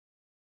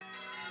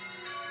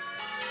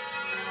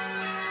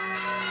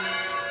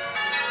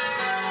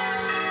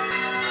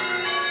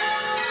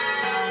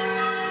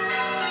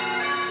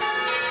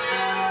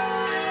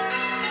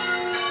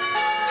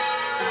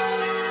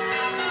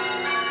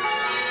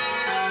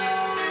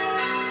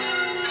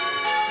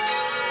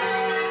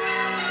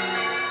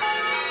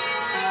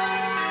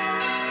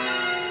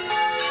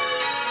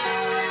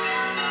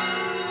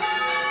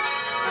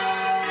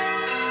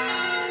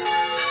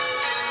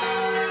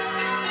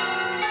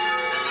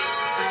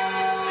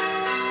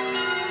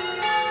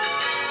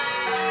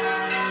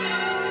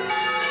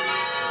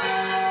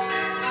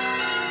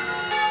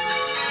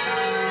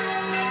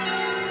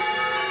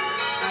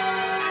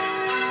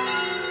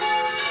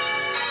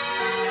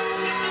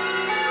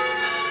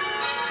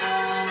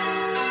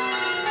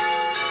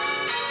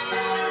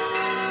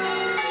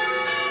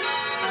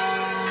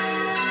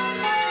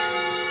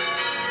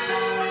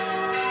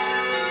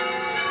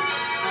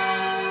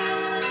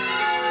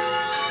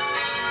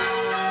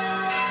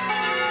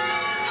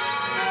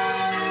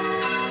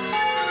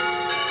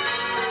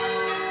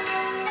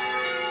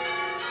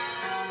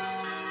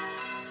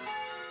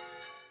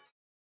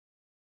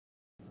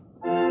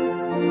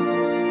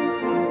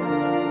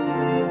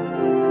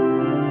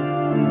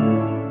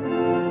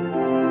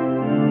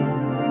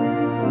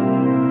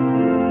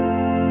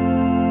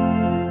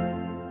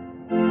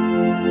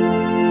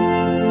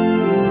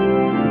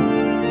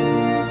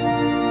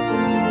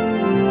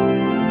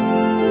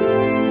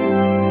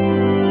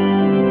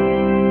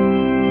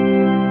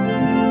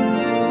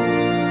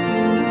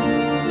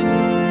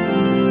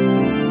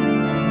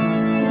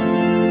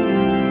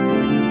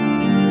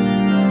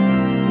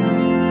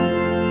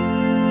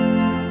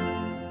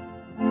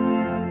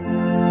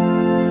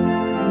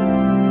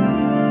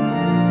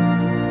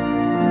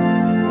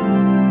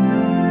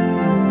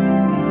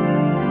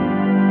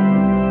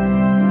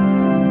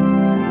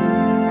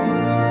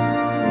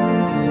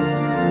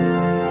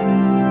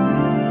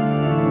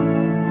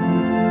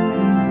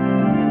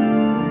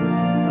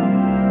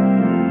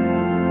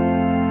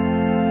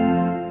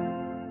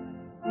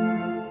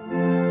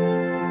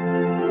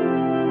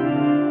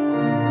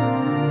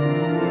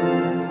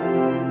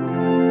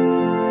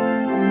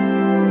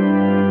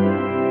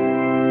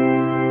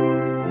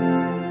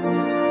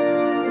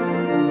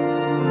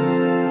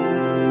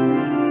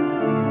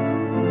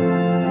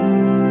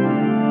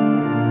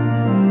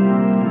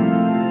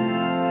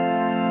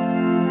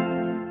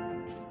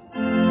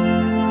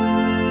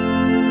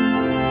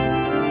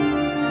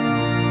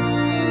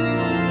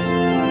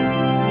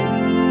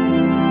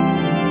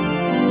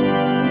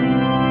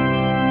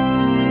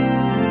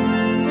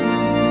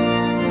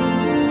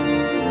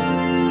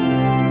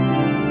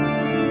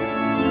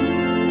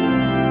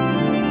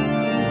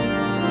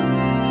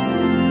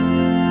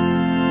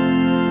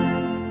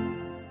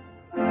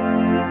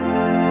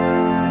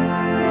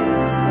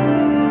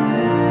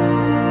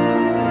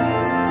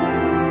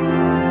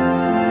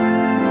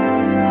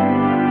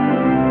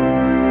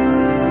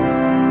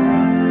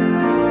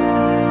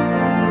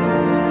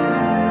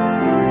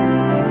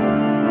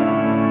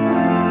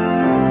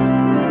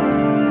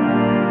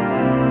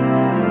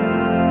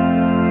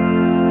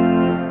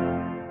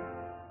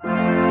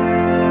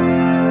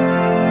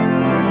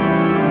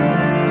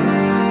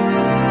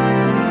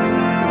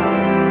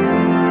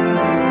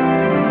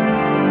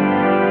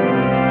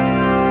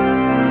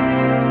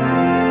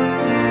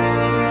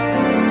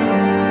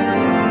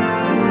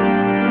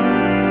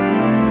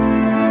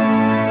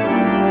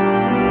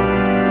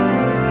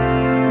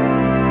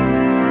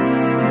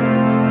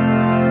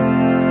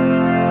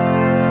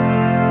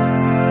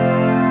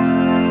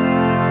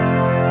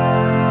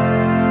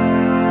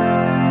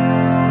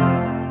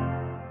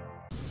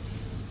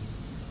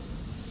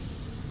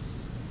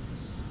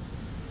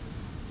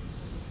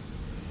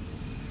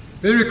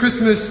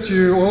Christmas to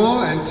you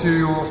all and to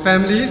your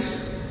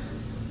families.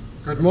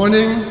 Good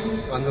morning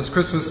on this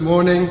Christmas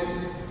morning.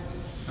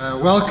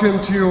 Welcome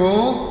to you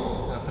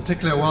all. A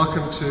particular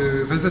welcome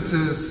to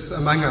visitors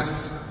among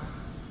us.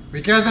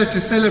 We gather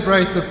to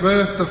celebrate the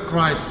birth of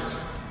Christ.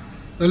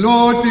 The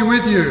Lord be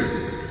with you.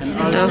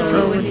 And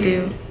also with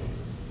you.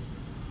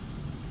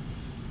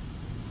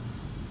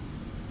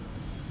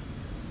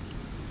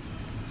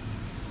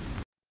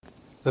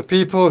 The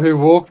people who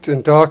walked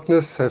in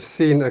darkness have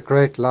seen a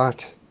great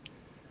light.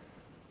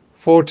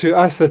 For to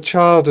us a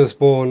child is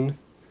born,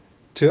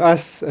 to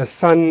us a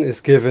son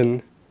is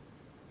given,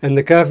 and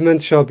the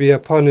government shall be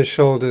upon his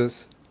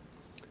shoulders.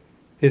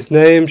 His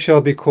name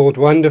shall be called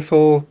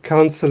Wonderful,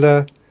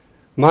 Counselor,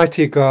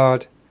 Mighty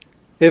God,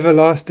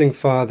 Everlasting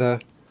Father,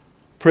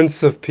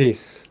 Prince of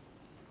Peace.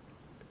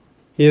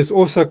 He is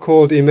also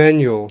called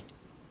Emmanuel,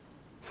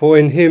 for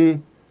in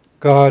him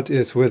God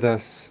is with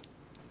us.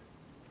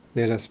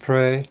 Let us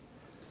pray.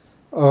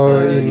 O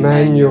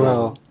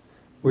Emmanuel,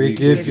 we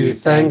give you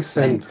thanks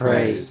and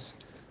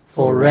praise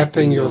for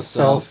wrapping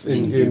yourself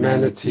in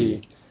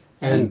humanity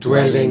and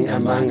dwelling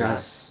among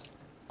us.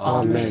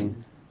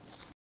 Amen.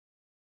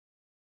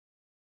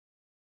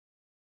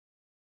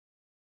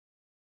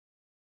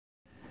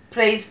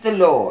 Praise the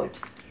Lord.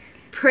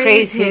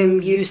 Praise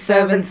him, you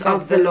servants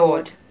of the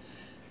Lord.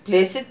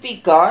 Blessed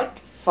be God,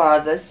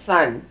 Father,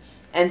 Son,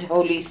 and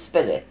Holy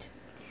Spirit.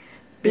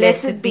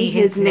 Blessed be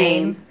his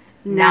name,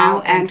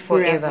 now and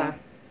forever.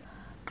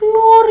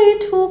 Glory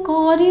to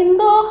God in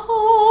the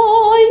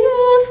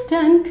highest,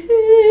 and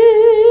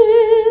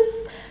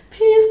peace,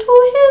 peace to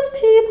his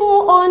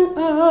people on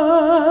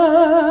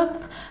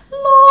earth.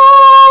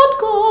 Lord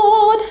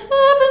God,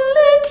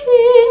 heavenly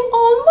King,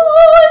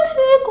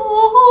 almighty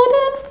God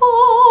and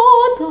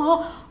Father,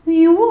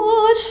 we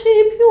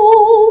worship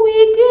you, we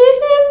give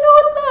you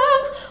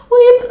thanks,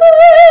 we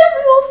praise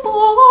you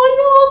for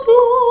your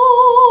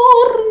glory.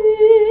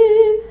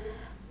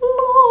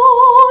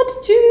 Lord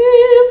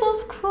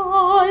Jesus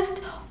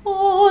Christ,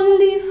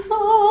 only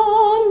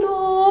Son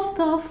of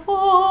the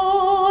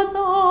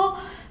Father,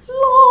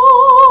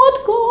 Lord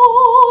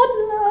God,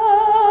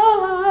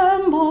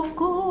 Lamb of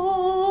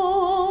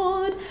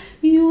God,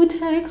 you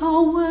take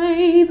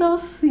away the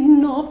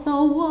sin of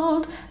the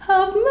world,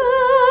 have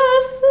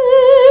mercy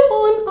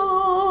on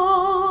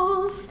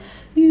us.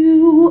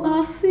 You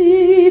are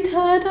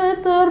seated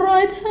at the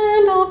right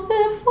hand of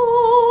the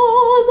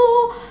Father,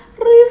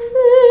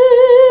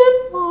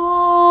 receive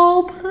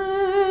our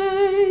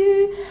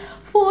praise.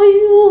 For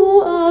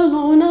you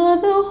alone are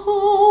the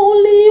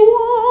Holy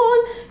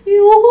One,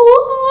 you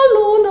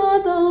alone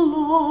are the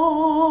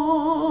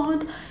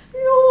Lord,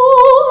 you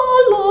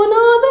alone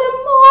are the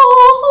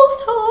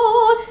Most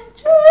High,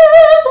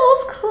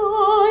 Jesus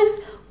Christ,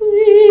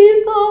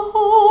 with the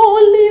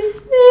Holy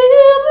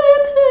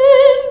Spirit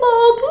in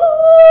the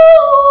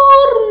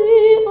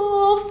glory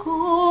of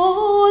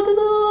God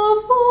the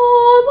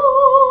Father.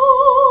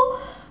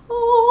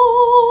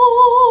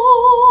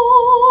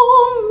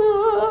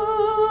 Amen.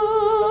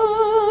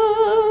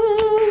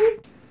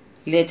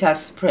 Let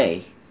us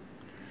pray.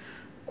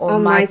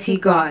 Almighty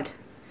God,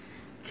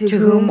 to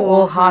whom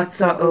all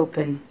hearts are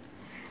open,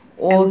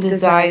 all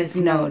desires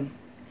known,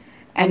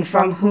 and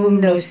from whom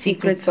no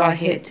secrets are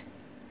hid,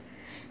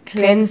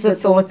 cleanse the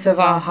thoughts of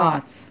our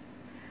hearts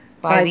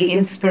by the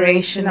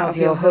inspiration of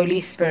your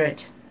Holy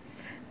Spirit,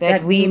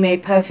 that we may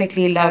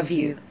perfectly love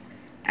you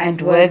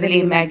and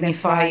worthily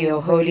magnify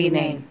your holy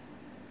name.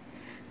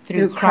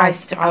 Through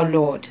Christ our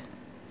Lord.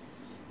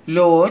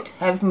 Lord,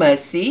 have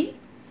mercy.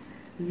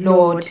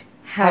 Lord,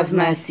 have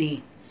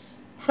mercy.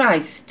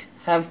 Christ,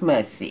 have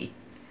mercy.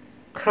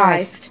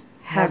 Christ,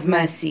 have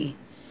mercy.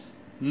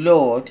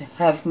 Lord,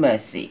 have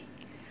mercy.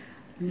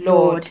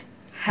 Lord,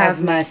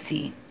 have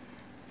mercy.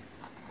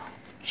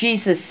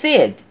 Jesus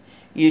said,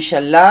 you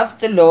shall love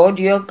the Lord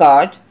your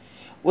God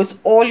with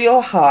all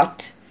your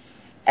heart,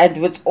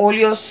 and with all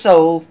your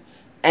soul,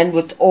 and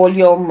with all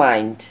your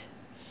mind.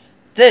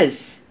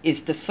 This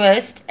is the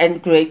first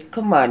and great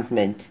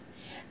commandment,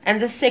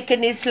 and the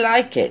second is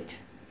like it.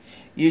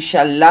 You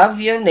shall love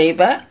your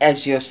neighbor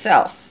as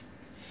yourself.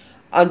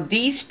 On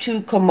these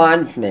two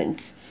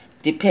commandments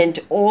depend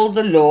all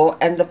the law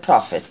and the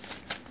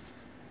prophets.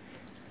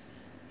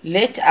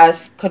 Let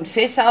us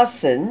confess our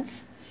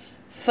sins,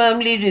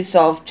 firmly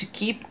resolved to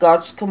keep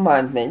God's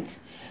commandments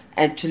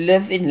and to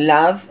live in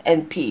love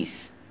and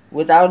peace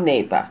with our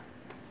neighbor.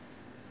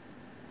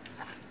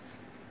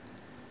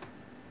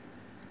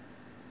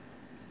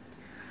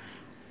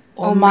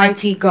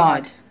 Almighty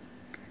God,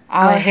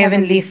 our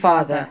Heavenly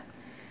Father,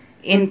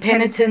 in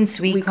penitence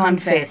we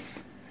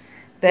confess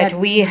that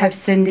we have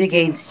sinned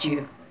against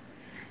you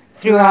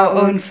through our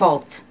own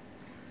fault,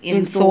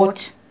 in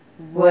thought,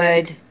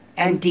 word,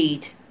 and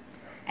deed,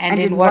 and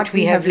in what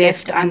we have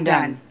left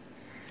undone.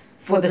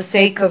 For the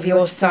sake of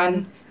your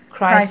Son,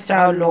 Christ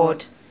our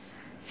Lord,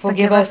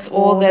 forgive us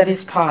all that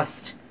is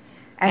past,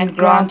 and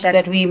grant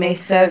that we may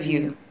serve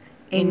you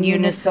in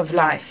newness of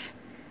life,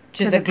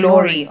 to the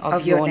glory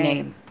of your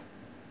name.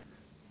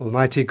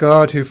 Almighty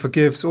God, who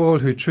forgives all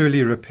who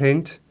truly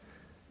repent,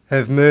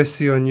 have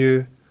mercy on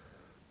you,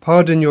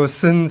 pardon your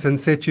sins and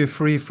set you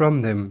free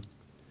from them,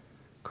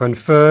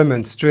 confirm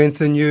and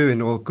strengthen you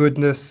in all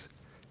goodness,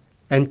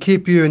 and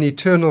keep you in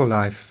eternal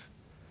life,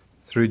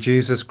 through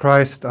Jesus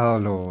Christ our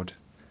Lord.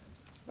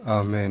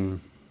 Amen.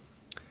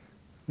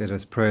 Let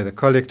us pray the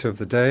collect of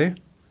the day.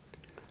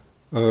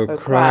 O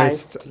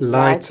Christ,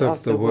 light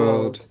of the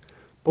world,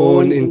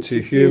 born into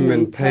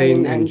human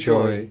pain and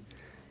joy,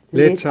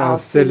 let our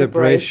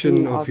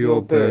celebration of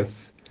your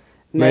birth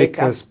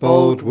make us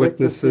bold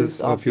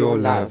witnesses of your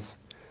love,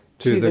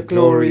 to the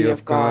glory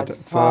of God,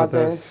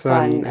 Father,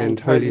 Son, and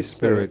Holy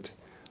Spirit,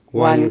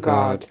 one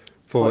God,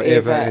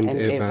 forever and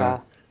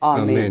ever.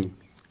 Amen.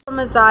 From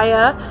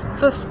Isaiah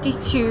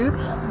 52,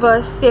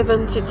 verse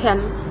 7 to 10.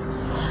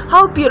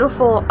 How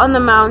beautiful on the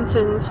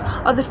mountains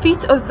are the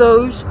feet of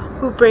those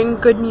who bring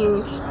good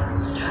news,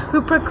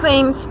 who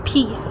proclaims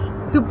peace,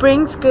 who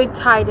brings good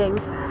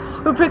tidings,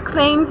 who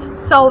proclaims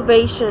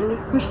salvation,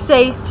 who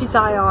says to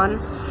Zion,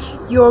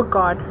 your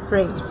God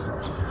reigns.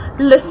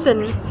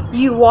 Listen,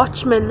 you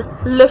watchmen,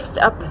 lift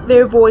up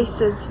their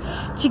voices.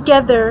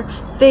 Together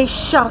they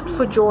shout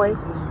for joy.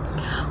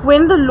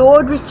 When the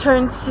Lord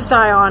returns to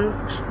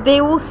Zion,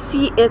 they will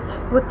see it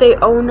with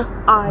their own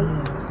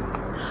eyes.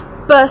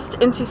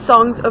 Burst into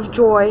songs of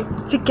joy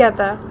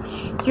together,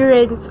 you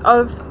residents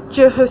of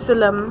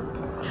Jerusalem.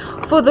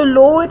 For the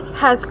Lord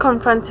has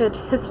confronted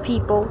his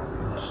people.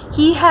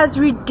 He has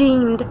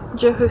redeemed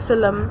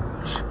Jerusalem.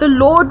 The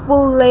Lord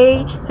will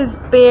lay his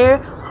bare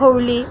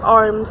holy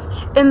arms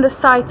in the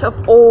sight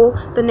of all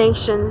the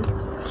nations,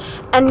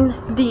 and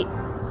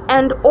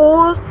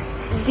all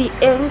the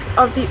ends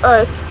of the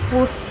earth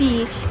will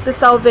see the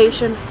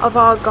salvation of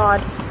our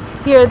God.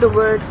 Hear the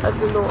word of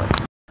the Lord.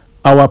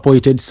 Our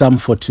appointed psalm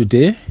for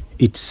today,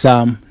 it's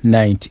Psalm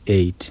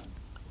 98.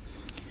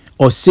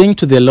 O sing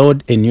to the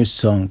Lord a new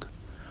song,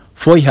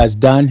 for he has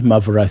done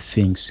marvelous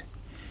things.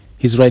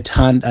 His right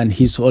hand and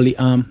his holy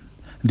arm,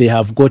 they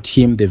have got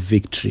him the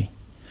victory.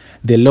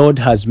 The Lord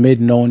has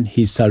made known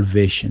his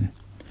salvation.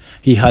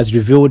 He has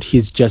revealed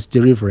his just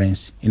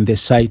deliverance in the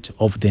sight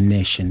of the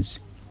nations.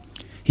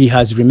 He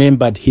has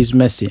remembered his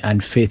mercy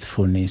and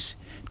faithfulness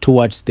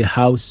towards the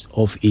house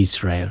of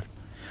Israel,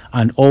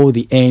 and all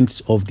the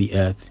ends of the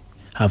earth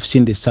have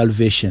seen the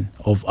salvation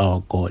of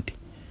our God.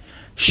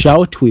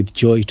 Shout with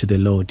joy to the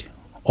Lord,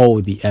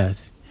 all the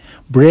earth.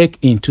 Break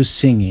into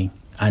singing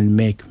and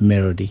make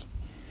melody.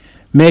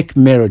 Make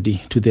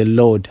melody to the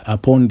Lord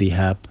upon the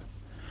harp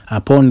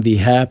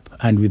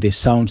and with the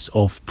sounds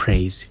of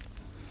praise,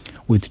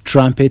 with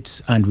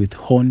trumpets and with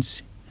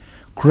horns.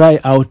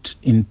 Cry out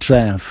in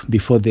triumph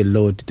before the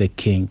Lord the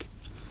King.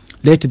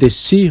 Let the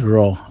sea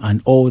roar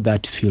and all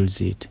that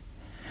fills it,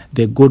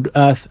 the good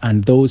earth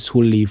and those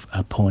who live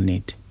upon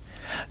it.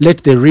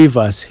 Let the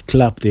rivers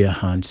clap their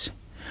hands,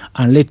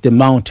 and let the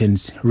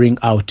mountains ring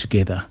out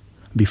together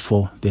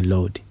before the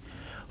Lord.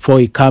 For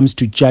he comes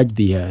to judge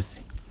the earth.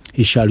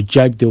 He shall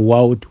judge the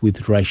world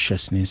with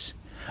righteousness,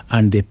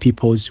 and the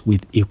peoples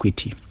with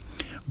equity.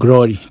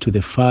 Glory to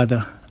the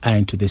Father,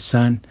 and to the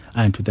Son,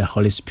 and to the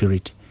Holy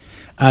Spirit,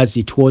 as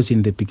it was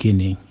in the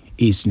beginning,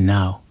 is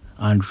now,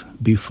 and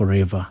be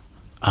forever.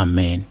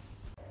 Amen.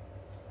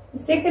 The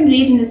second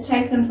reading is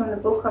taken from the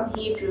book of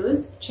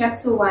Hebrews,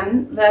 chapter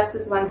 1,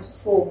 verses 1 to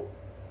 4.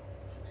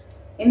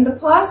 In the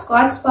past,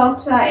 God spoke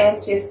to our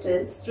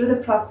ancestors through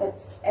the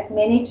prophets at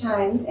many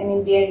times and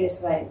in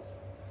various ways.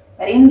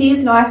 But in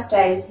these last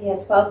days he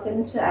has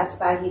spoken to us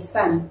by his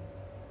Son,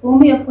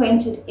 whom he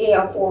appointed heir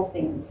of all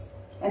things,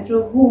 and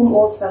through whom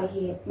also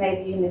he made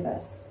the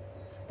universe.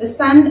 The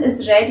Son is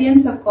the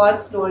radiance of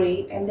God's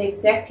glory and the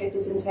exact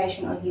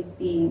representation of his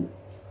being,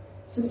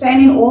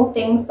 sustaining all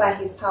things by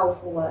his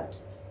powerful word.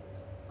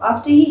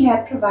 After he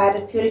had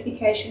provided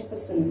purification for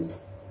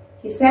sins,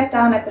 he sat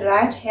down at the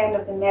right hand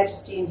of the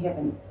Majesty in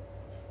heaven.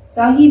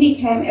 So he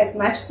became as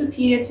much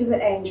superior to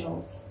the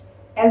angels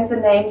as the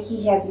name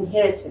he has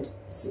inherited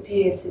is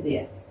superior to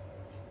theirs.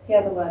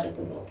 Hear the word of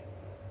the Lord.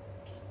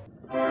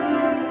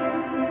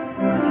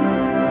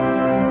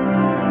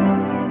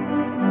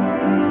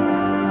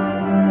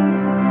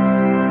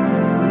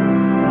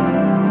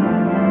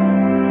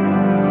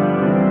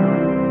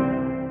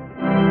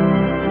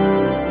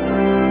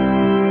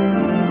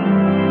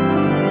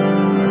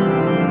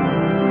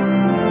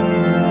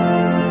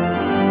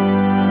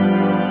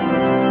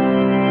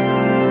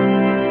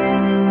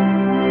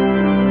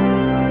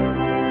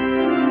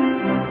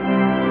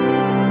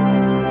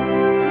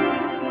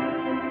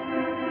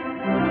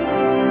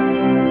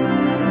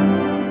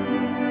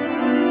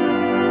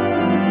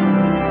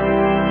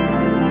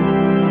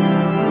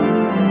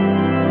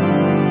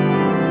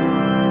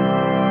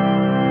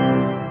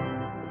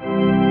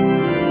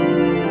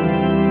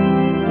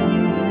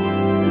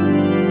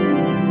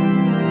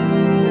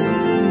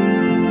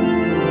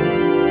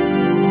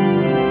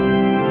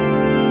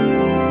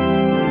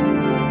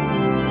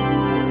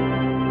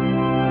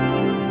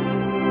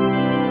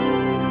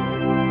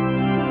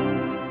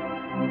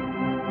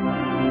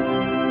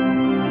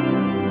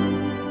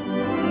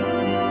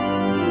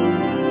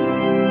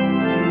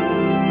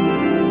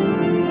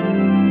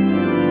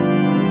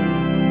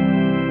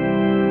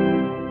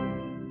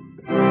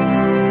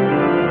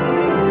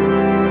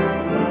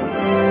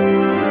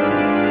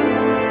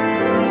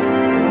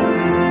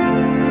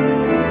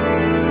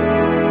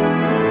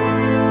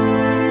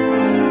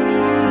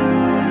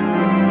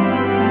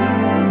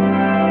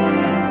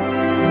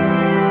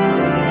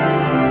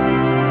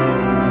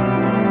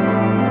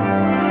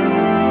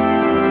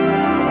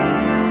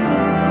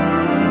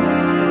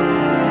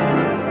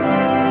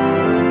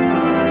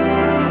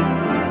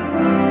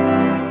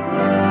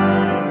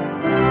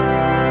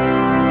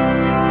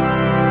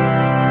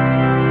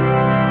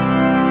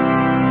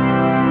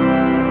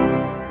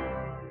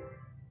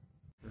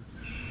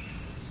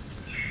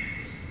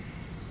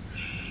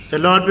 The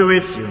Lord be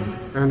with you.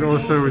 And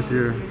also with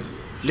you.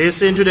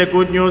 Listen to the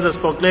good news as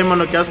proclaimed on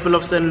the Gospel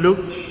of St.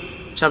 Luke,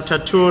 chapter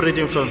 2,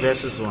 reading from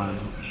verses 1.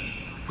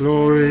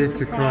 Glory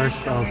to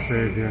Christ our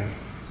Saviour.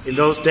 In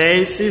those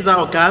days, Caesar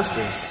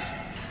Augustus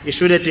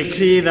issued a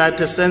decree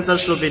that a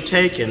census should be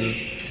taken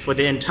for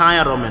the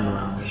entire Roman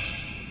world.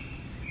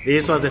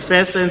 This was the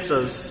first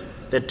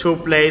census that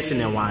took place in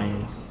a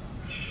while.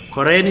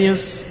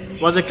 Quirinius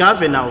was a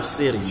governor of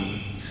Syria,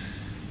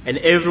 and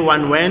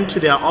everyone went to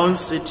their own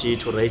city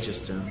to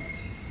register.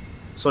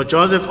 So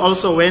Joseph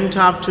also went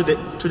up to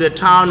the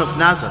town of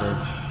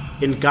Nazareth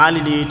in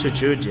Galilee to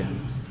Judea,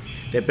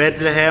 to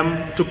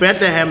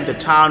Bethlehem, the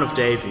town of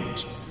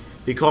David,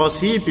 because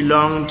he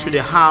belonged to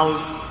the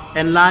house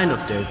and line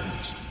of David.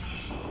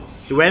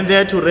 He went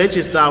there to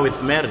register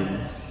with Mary,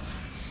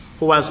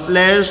 who was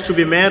pledged to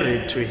be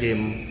married to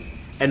him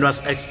and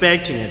was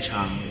expecting a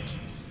child.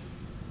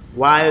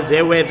 While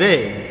they were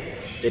there,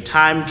 the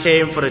time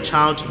came for a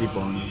child to be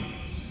born,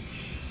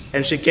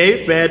 and she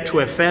gave birth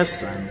to a first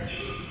son,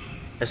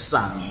 a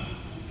son.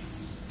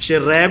 She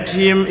wrapped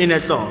him in a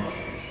cloth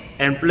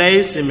and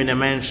placed him in a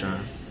manger,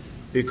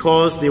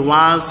 because there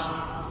was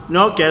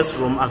no guest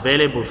room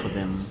available for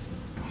them.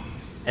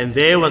 And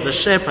there was a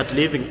shepherd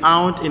living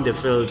out in the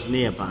field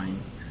nearby,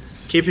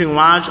 keeping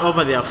watch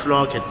over their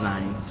flock at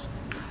night.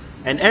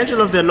 An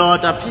angel of the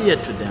Lord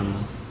appeared to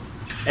them,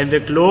 and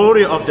the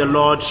glory of the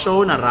Lord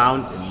shone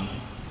around them,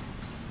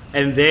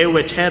 and they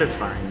were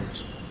terrified.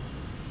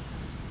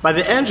 But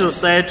the angel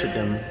said to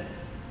them,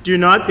 "Do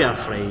not be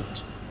afraid.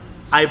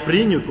 I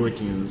bring you good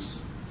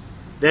news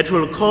that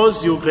will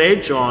cause you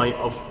great joy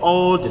of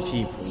all the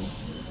people.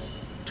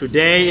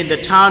 Today in the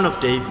town of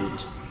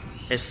David,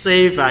 a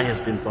Savior has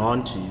been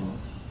born to you.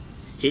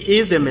 He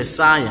is the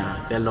Messiah,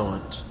 the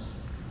Lord.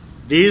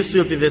 This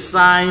will be the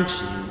sign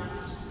to you.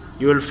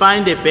 You will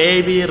find a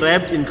baby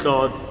wrapped in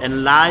cloth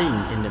and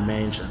lying in the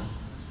manger."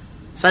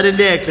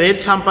 Suddenly a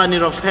great company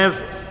of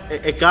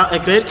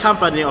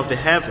the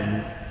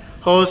heaven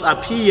hosts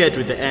appeared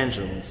with the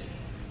angels,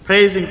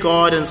 praising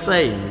God and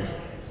saying,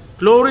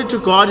 "Glory to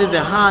God in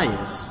the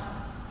highest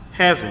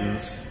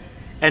heavens,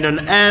 and on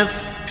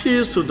earth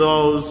peace to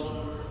those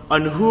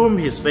on whom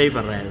his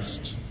favor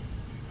rests."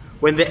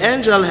 When the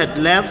angel had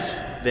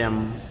left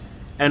them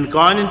and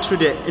gone into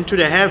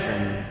the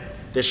heaven,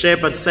 the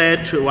shepherd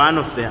said to one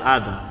of the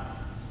other,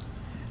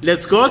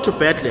 "Let's go to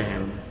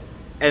Bethlehem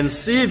and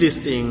see this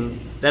thing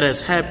that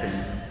has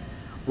happened,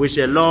 which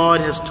the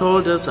Lord has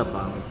told us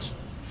about."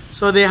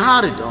 So they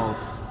hurried off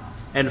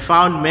and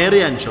found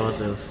Mary and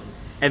Joseph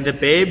and the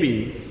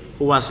baby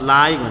who was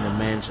lying on the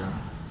manger.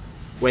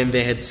 When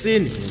they had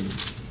seen him,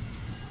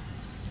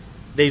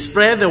 they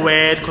spread the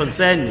word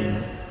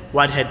concerning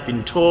what they have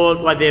been told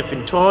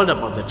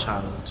about the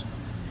child.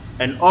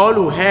 And all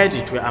who heard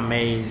it were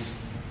amazed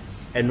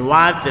and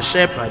what the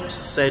shepherd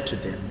said to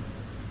them.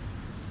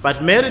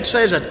 But Mary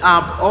treasured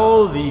up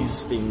all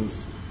these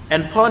things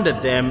and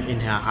pondered them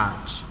in her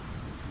heart.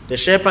 The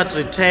shepherds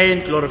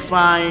returned,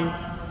 glorifying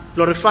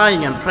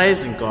and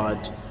praising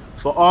God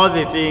for all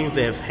the things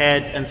they have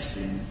heard and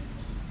seen,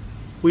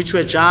 which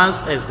were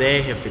just as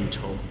they have been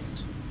told.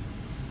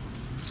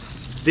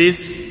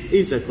 This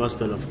is the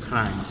gospel of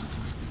Christ.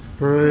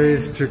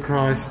 Praise to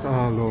Christ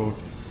our Lord.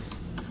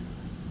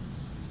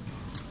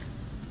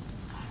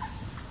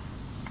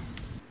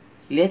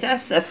 Let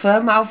us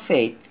affirm our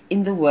faith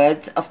in the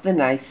words of the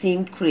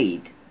Nicene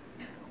Creed.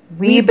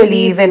 We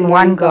believe in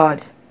one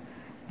God,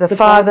 the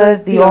Father,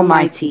 the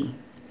Almighty,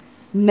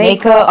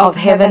 maker of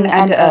heaven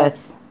and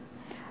earth,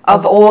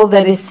 of all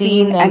that is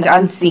seen and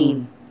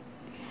unseen.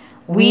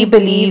 We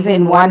believe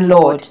in one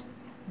Lord,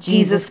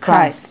 Jesus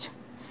Christ,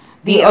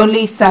 the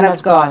only Son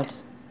of God,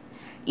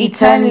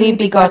 eternally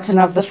begotten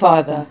of the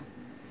Father,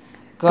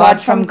 God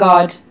from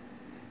God,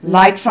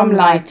 light from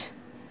light,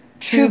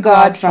 true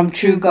God from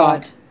true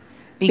God,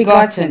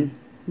 begotten,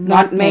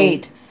 not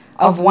made,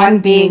 of one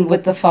being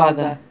with the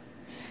Father.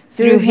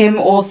 Through him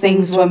all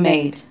things were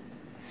made.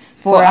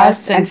 For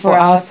us and for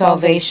our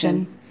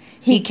salvation,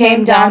 he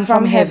came down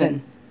from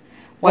heaven,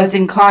 was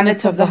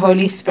incarnate of the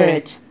Holy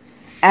Spirit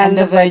and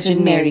the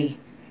Virgin Mary,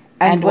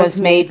 and was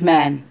made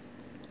man.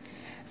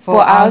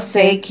 For our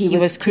sake he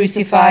was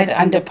crucified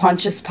under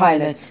Pontius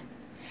Pilate.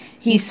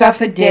 He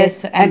suffered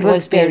death and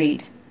was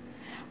buried.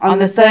 On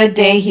the third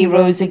day he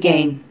rose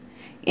again,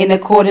 in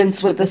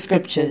accordance with the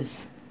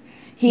Scriptures.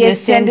 He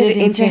ascended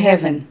into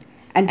heaven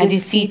and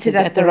is seated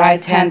at the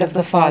right hand of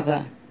the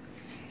Father.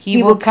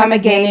 He will come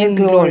again in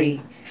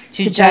glory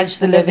to judge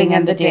the living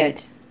and the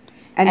dead,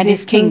 and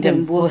his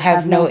kingdom will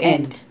have no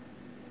end.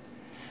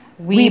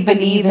 We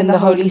believe in the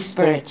Holy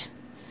Spirit,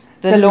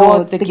 the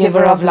Lord, the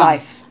giver of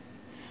life,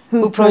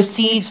 who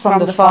proceeds from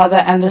the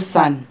Father and the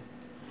Son,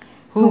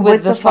 who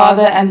with the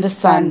Father and the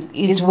Son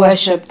is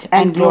worshipped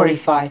and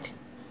glorified,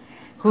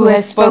 who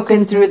has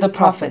spoken through the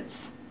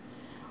prophets.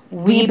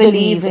 We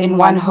believe in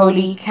one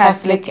holy,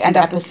 Catholic and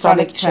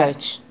Apostolic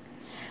Church.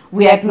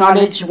 We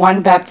acknowledge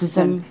one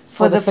baptism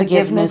for the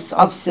forgiveness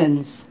of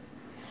sins.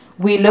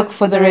 We look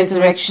for the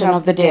resurrection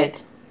of the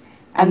dead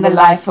and the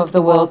life of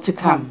the world to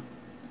come.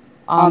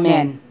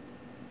 Amen.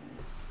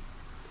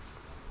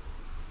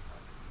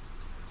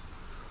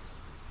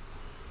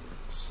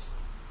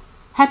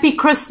 Happy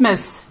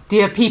Christmas,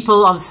 dear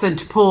people of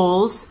St.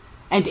 Paul's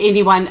and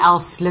anyone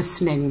else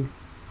listening.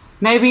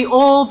 May we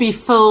all be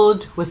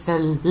filled with the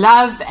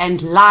love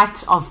and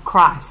light of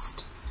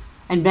Christ,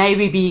 and may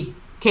we be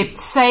kept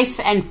safe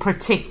and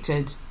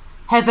protected.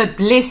 Have a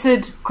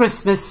blessed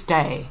Christmas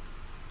day.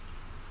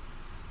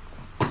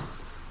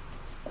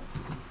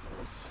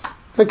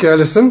 Thank you,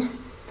 Alison.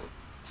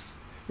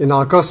 In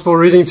our Gospel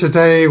reading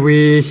today,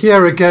 we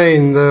hear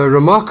again the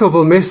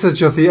remarkable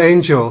message of the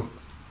angel.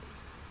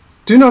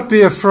 Do not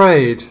be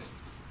afraid,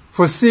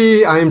 for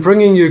see, I am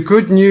bringing you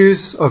good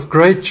news of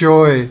great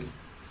joy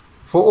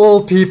for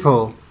all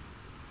people.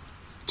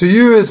 To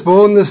you is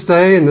born this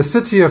day in the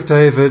city of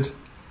David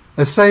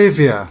a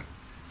Saviour,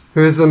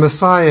 who is the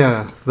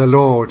Messiah, the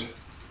Lord.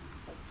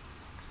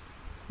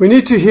 We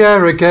need to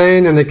hear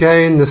again and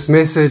again this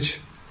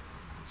message,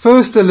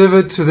 first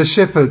delivered to the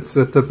shepherds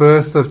at the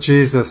birth of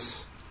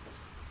Jesus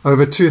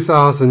over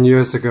 2,000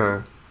 years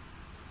ago.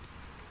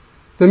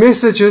 The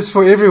message is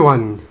for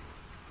everyone,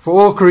 for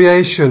all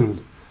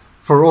creation,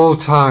 for all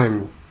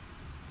time.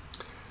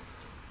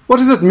 What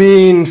does it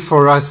mean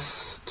for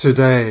us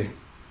today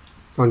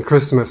on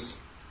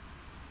Christmas?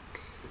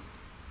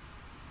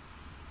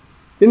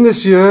 In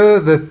this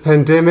year, the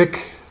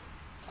pandemic,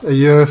 a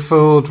year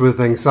filled with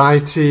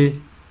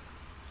anxiety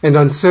and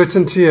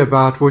uncertainty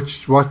about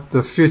what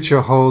the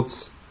future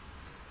holds,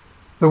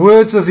 the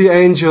words of the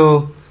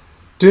angel,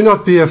 do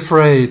not be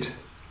afraid,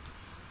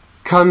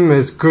 come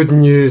as good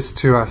news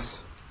to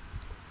us.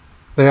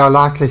 They are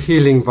like a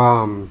healing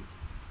balm.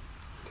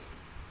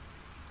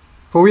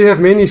 For we have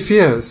many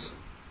fears: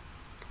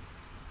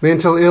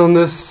 mental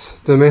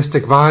illness,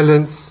 domestic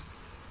violence,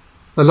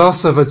 the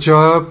loss of a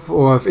job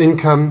or of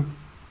income,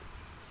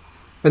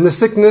 and the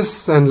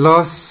sickness and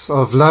loss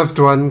of loved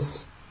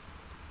ones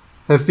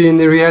have been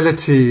the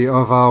reality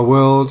of our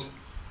world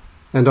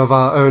and of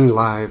our own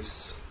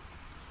lives.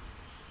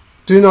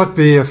 Do not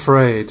be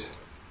afraid.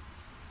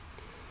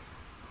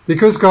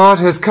 Because God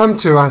has come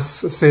to us,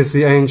 says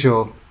the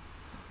angel,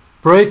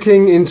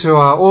 breaking into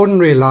our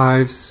ordinary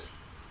lives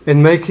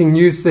and making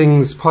new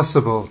things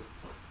possible.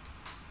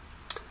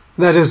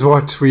 That is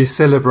what we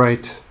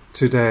celebrate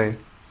today.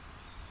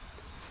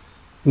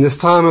 In this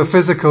time of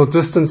physical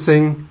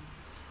distancing,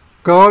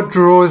 God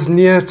draws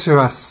near to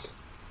us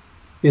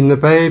in the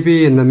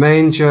baby in the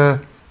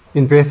manger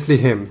in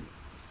Bethlehem,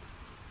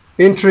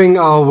 entering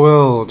our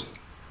world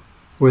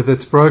with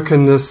its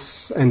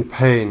brokenness and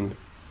pain.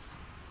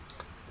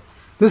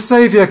 This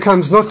Saviour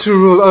comes not to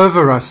rule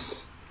over us,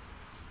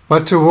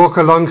 but to walk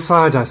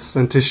alongside us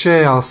and to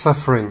share our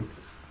suffering.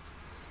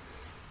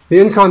 The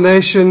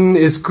Incarnation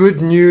is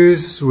good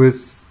news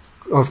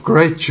of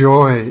great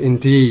joy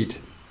indeed.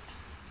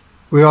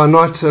 We are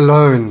not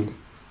alone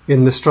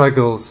in the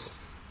struggles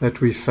that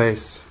we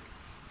face.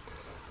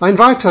 I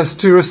invite us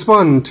to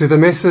respond to the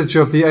message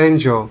of the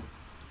angel.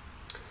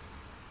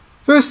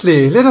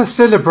 Firstly, let us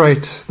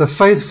celebrate the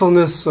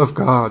faithfulness of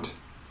God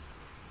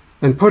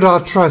and put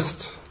our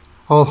trust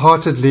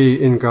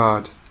wholeheartedly in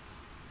God.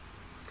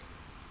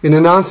 In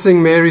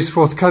announcing Mary's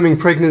forthcoming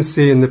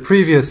pregnancy in the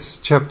previous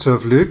chapter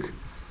of Luke,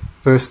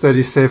 verse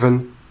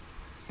 37,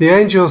 the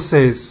angel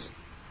says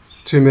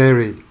to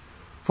Mary,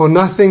 "For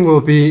nothing will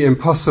be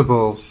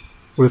impossible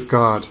with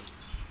God."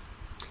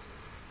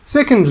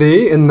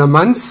 Secondly, in the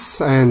months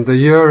and the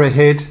year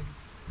ahead,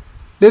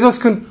 let us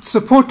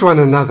support one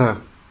another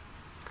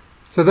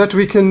so that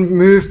we can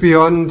move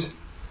beyond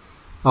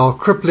our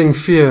crippling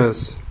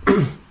fears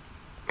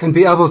and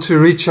be able to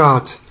reach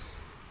out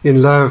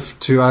in love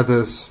to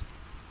others.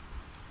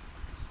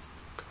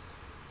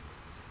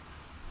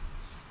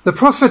 The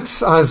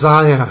prophet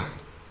Isaiah,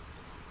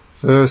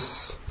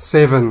 verse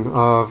 7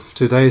 of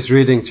today's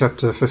reading,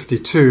 chapter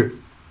 52,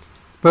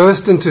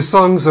 burst into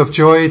songs of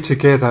joy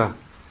together,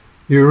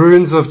 you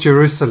ruins of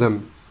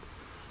Jerusalem.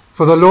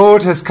 For the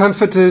Lord has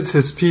comforted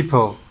his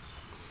people.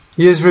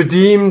 He has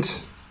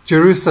redeemed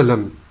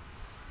Jerusalem.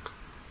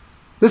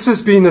 This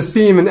has been a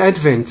theme in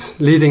Advent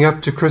leading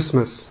up to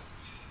Christmas.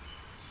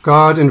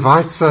 God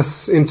invites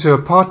us into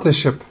a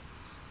partnership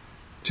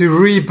to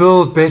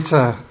rebuild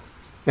better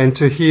and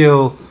to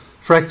heal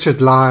fractured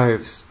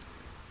lives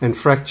and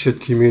fractured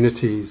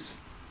communities.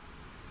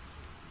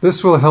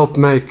 This will help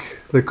make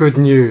the good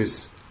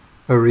news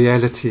a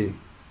reality.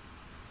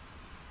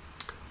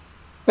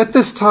 At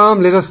this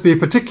time, let us be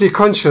particularly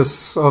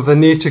conscious of the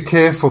need to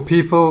care for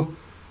people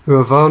who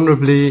are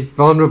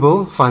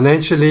vulnerable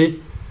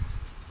financially,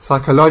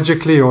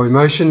 psychologically or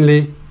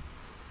emotionally,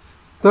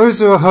 those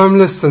who are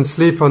homeless and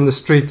sleep on the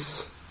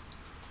streets,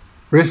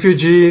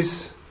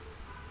 refugees,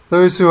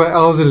 those who are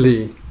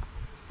elderly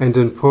and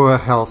in poor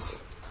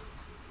health.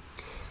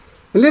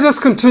 And let us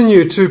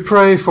continue to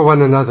pray for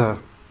one another.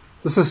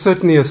 This is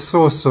certainly a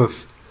source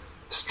of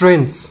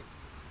strength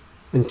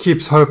and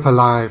keeps hope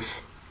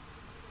alive.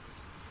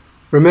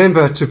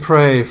 Remember to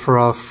pray for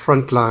our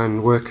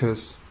frontline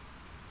workers.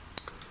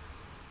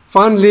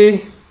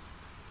 Finally,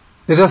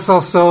 let us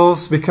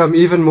ourselves become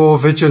even more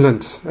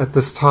vigilant at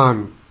this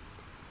time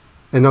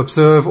and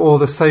observe all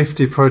the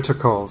safety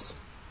protocols,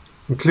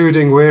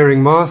 including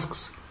wearing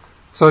masks,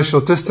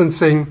 social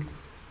distancing,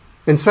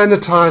 and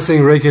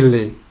sanitizing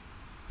regularly.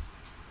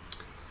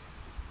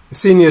 A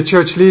senior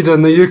church leader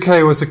in the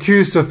UK was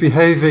accused of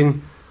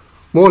behaving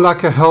more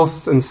like a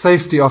health and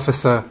safety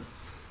officer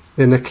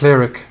than a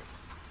cleric.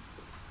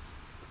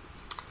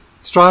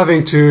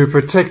 Striving to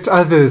protect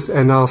others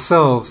and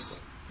ourselves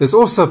is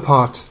also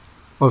part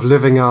of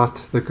living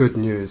out the good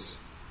news.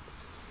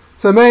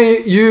 So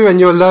may you and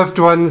your loved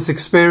ones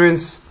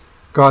experience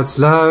God's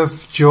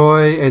love,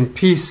 joy, and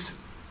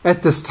peace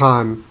at this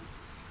time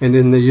and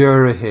in the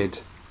year ahead.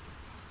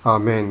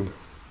 Amen.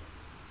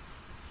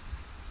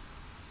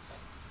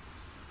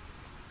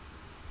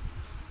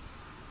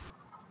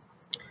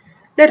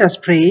 Let us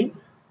pray.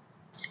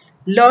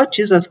 Lord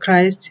Jesus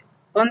Christ,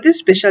 on this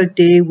special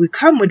day we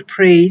come with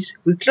praise,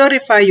 we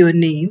glorify your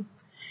name.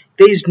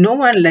 There is no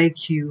one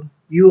like you.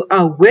 You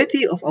are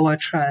worthy of our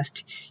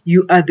trust.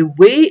 You are the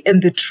way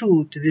and the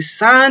truth, the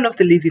Son of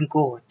the living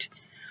God.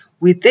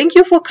 We thank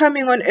you for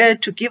coming on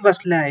earth to give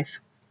us life,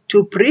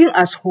 to bring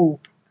us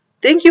hope.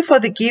 Thank you for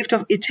the gift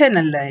of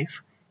eternal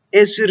life.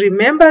 As we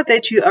remember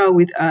that you are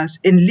with us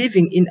and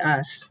living in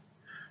us,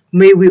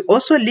 may we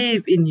also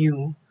live in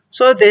you,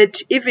 so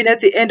that even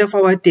at the end of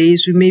our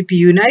days we may be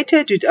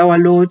united with our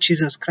Lord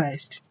Jesus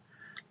Christ.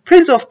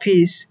 Prince of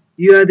Peace,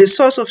 you are the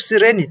source of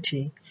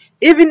serenity.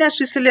 Even as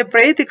we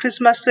celebrate the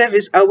Christmas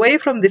service away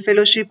from the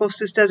fellowship of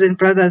sisters and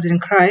brothers in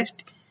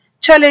Christ,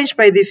 challenged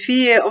by the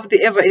fear of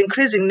the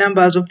ever-increasing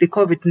numbers of the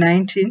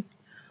COVID-19,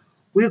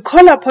 we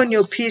call upon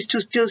your peace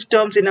to still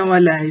storms in our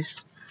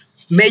lives.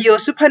 May your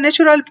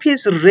supernatural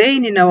peace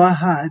reign in our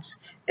hearts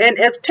and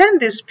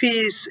extend this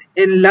peace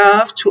and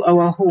love to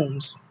our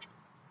homes.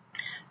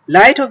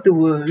 Light of the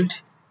world,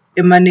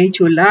 emanate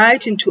your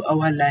light into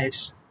our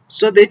lives,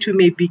 so that we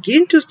may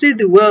begin to see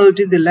the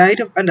world in the light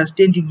of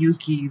understanding you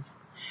give.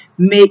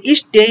 May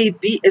each day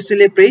be a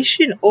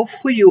celebration of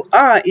who you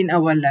are in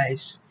our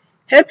lives.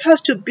 Help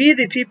us to be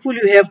the people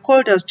you have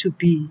called us to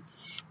be.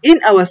 In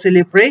our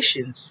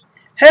celebrations,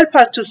 help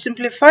us to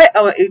simplify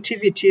our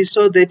activities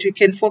so that we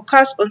can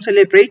focus on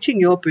celebrating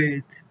your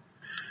birth.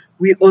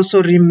 We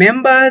also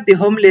remember the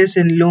homeless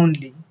and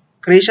lonely.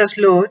 Gracious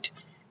Lord,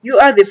 you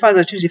are the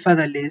father to the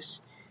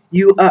fatherless.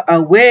 You are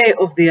aware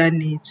of their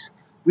needs.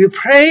 We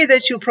pray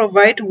that you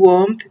provide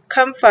warmth,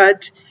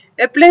 comfort,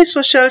 a place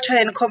for shelter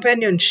and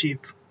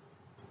companionship.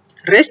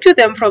 Rescue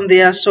them from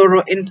their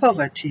sorrow and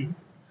poverty.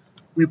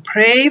 We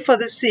pray for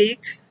the sick.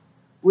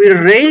 We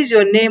raise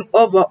your name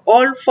over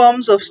all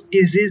forms of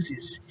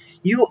diseases.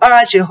 You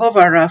are Jehovah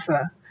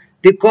Rapha,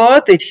 the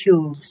God that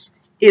heals.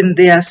 In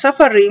their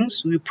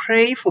sufferings, we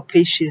pray for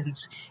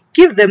patience.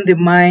 Give them the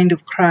mind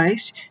of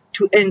Christ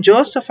to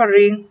endure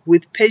suffering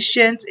with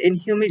patience and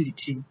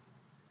humility.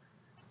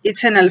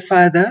 Eternal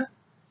Father,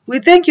 we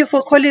thank you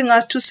for calling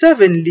us to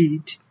serve and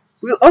lead.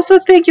 We also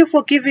thank you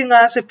for giving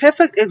us a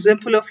perfect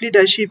example of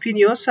leadership in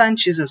your Son,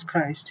 Jesus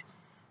Christ.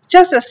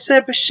 Just as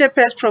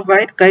shepherds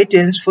provide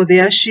guidance for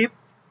their sheep,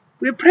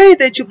 we pray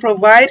that you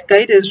provide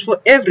guidance for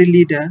every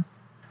leader.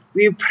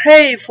 We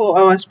pray for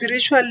our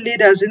spiritual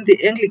leaders in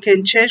the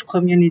Anglican church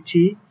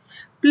community.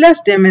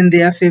 Bless them and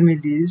their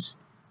families.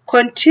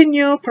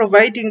 Continue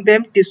providing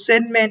them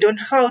discernment on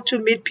how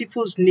to meet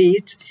people's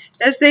needs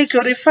as they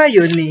glorify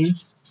your name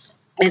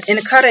and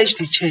encourage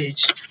the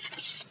church.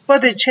 For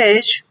the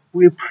church,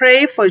 we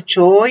pray for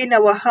joy in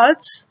our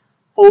hearts,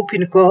 hope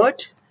in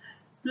God,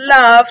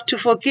 love to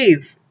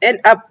forgive, and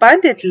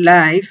abundant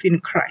life in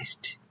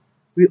Christ.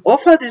 We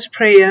offer this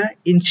prayer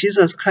in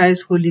Jesus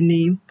Christ's holy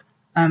name.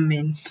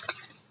 Amen.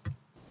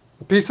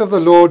 The peace of the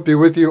Lord be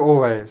with you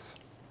always,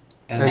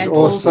 and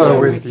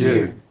also with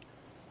you.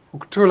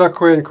 Ukuthula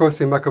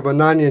kwenkosi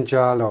makabonani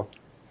njalo.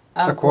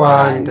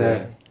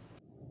 Akwande.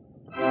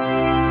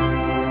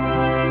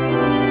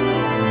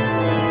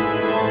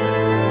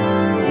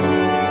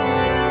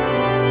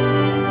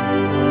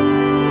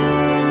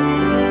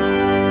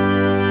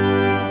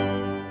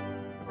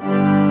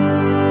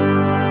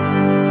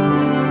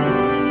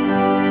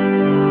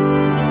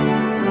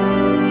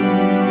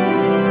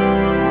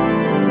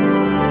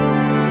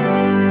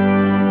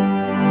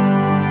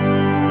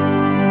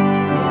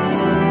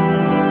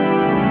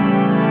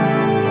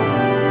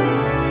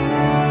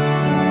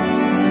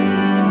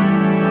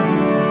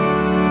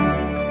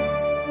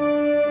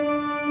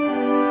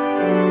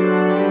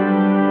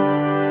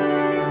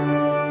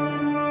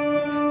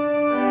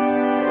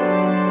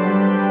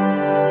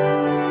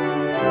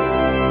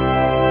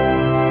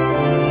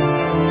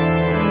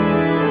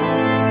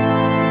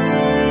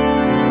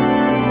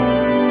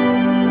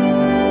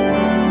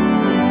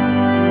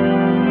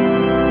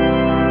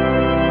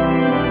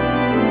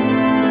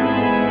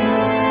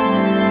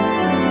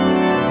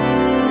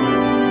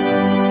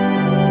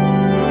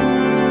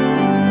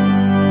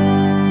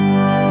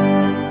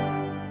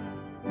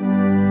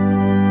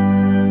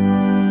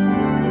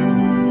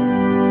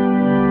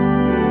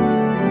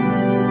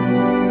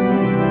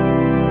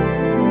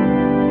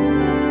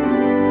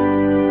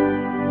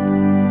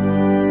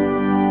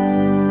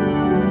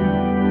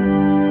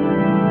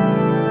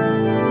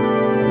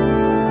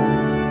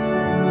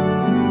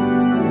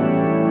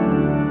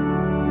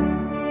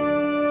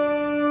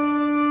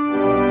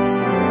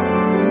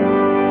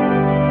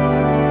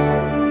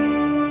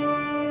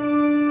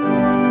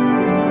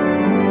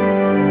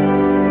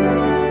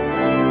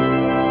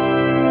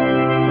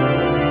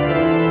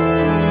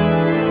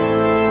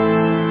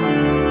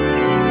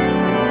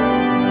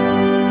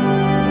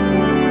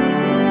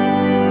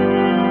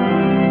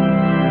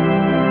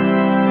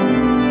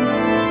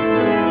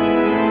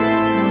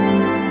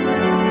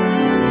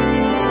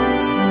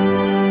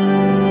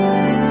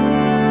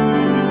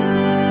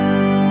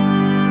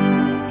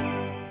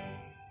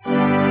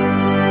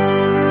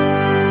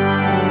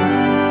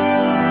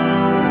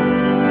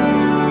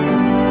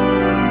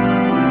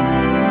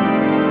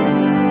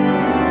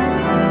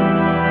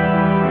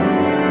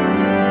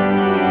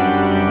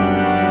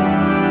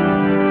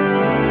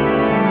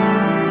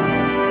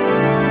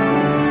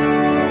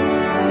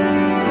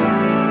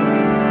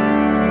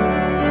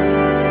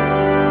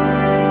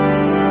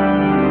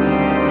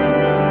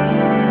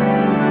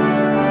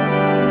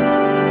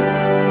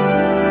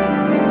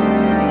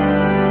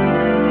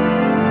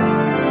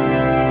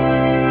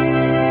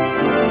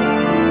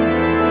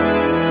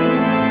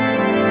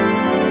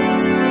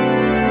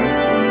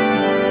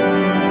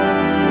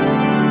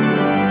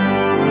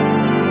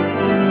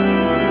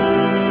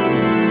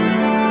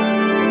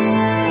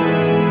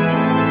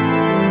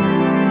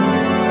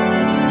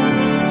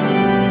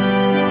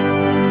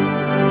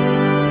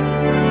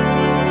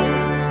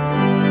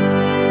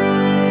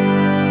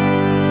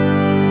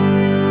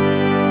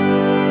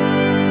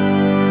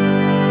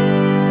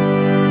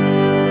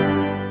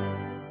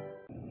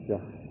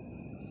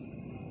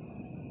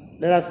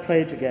 Let us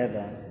pray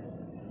together.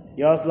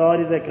 Yours, Lord,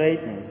 is the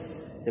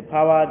greatness, the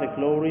power, the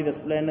glory, the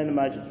splendor, and the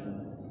majesty.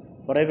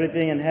 For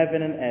everything in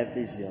heaven and earth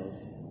is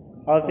yours.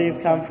 All things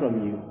come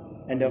from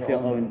you, and of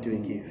your own do we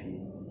give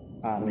you.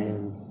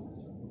 Amen.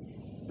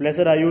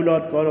 Blessed are you,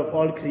 Lord God of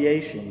all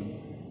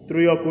creation.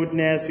 Through your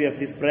goodness we have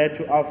this bread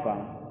to offer,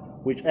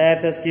 which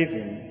earth has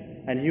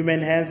given, and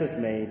human hands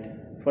has made.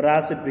 For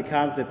us it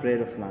becomes the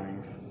bread of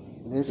life.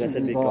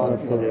 Blessed be God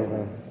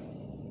forever.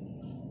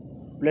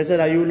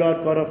 Blessed are you,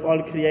 Lord God of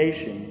all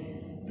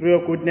creation. Through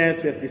your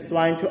goodness we have this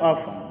wine to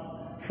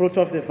offer, fruit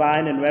of the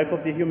vine and work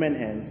of the human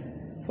hands.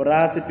 For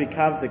us it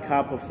becomes the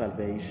cup of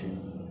salvation.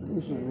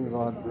 Blessed be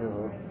God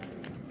forever.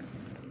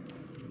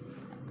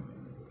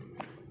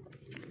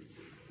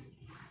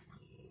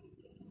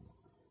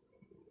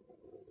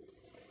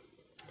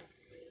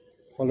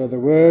 Follow the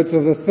words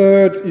of the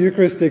third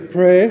Eucharistic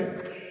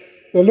prayer.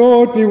 The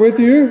Lord be with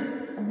you.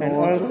 And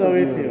also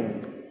with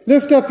you.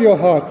 Lift up your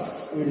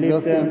hearts. We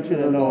lift them to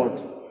the Lord.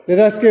 Let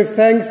us give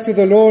thanks to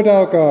the Lord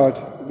our God.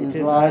 It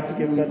is right to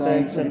give God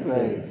thanks and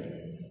praise.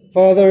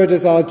 Father, it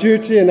is our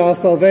duty and our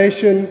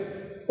salvation,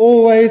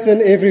 always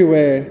and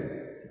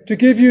everywhere, to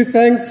give you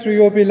thanks through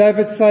your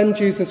beloved Son,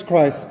 Jesus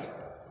Christ.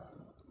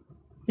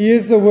 He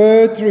is the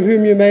Word through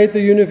whom you made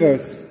the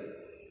universe,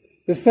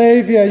 the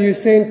Saviour you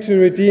sent to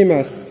redeem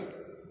us.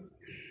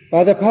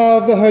 By the power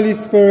of the Holy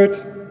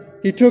Spirit,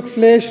 he took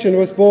flesh and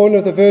was born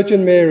of the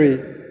Virgin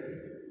Mary.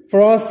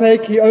 For our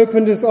sake, he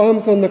opened his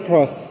arms on the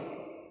cross.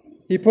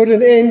 He put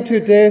an end to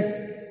death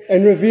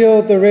and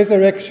revealed the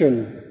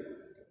resurrection.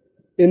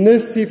 In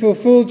this he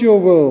fulfilled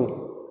your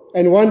will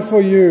and won for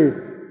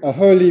you a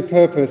holy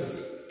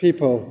purpose,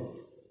 people.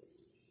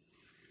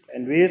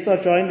 And we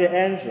shall join the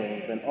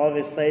angels and all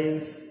the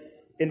saints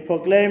in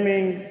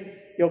proclaiming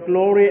your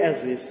glory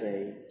as we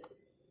say,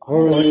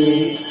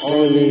 Holy,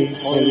 holy,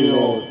 holy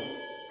Lord,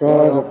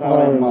 God of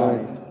power and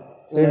might,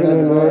 heaven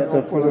and earth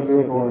are full of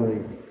your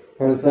glory.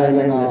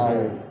 Hosanna in the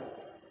highest.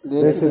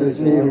 Blessed is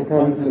he who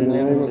comes in the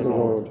name of the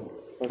Lord.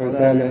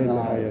 Hosanna in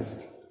the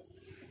highest.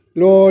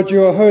 Lord,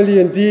 you are holy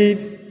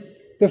indeed,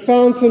 the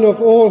fountain of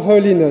all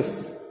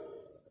holiness.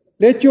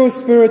 Let your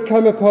Spirit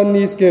come upon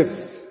these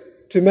gifts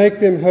to make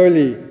them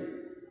holy,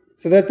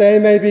 so that they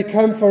may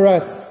become for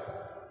us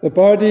the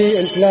body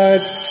and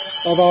blood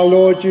of our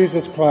Lord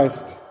Jesus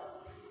Christ.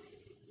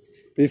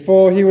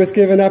 Before he was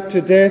given up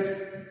to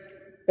death,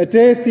 a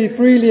death he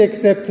freely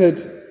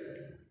accepted,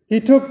 he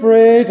took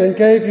bread and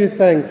gave you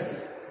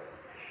thanks.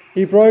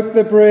 He broke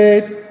the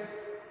bread,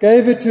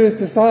 gave it to his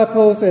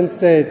disciples and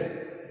said,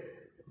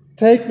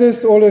 "Take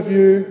this, all of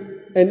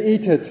you, and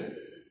eat it.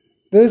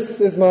 This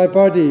is my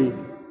body,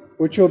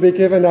 which will be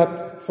given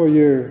up for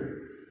you."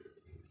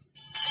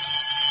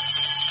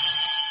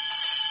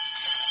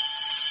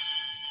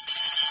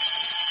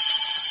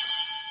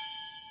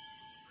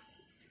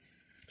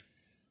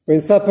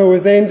 When supper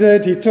was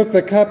ended, he took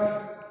the cup.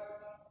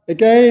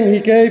 Again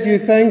he gave you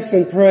thanks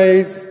and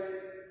praise,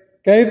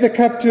 gave the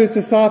cup to his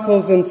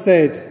disciples and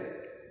said,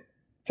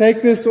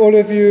 "Take this, all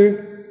of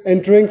you,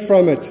 and drink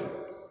from it.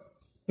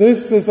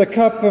 This is the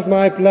cup of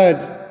my blood,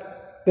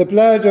 the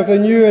blood of the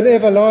new and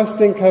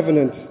everlasting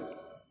covenant.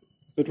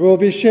 It will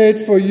be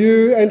shed for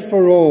you and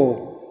for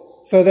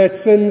all, so that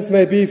sins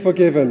may be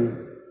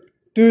forgiven.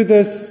 Do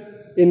this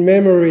in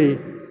memory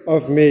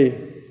of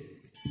me."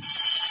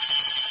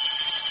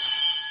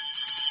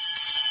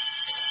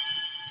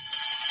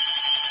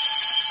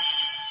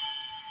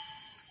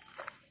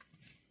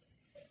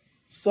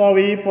 So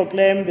we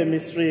proclaim the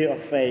mystery of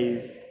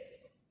faith.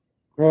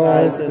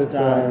 Christ has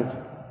died.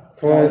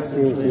 Christ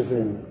is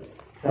risen.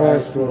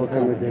 Christ will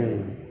come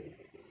again.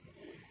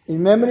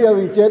 In memory of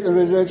his death and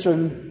resurrection,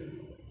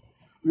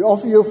 we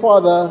offer you,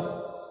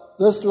 Father,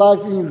 this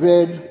life-giving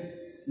bread,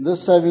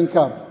 this saving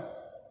cup.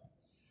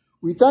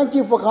 We thank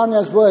you for counting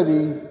us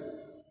worthy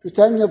to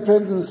stand in your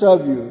presence and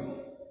serve you.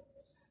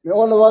 May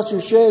all of us who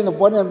share in the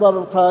body and blood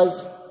of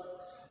Christ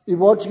be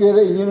brought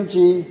together in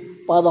unity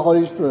by the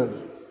Holy Spirit.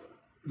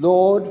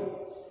 Lord,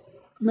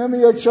 remember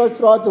your church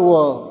throughout the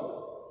world.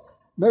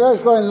 Make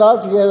us grow in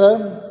love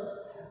together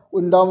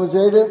with Dominic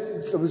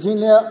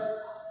Warmback,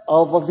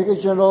 our Vicar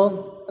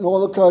General, and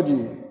all the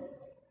clergy.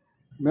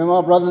 Remember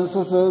our brothers and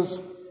sisters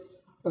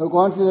who have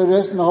gone to the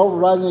rest and the hope of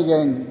rising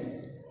again.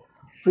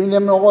 Bring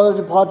them and all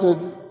the departed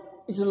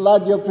into the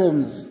light of your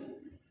presence.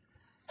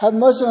 Have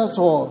mercy on us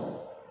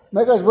all.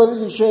 Make us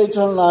worthy to share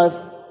eternal life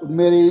with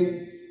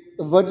Mary,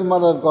 the Virgin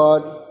Mother of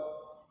God,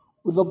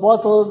 with the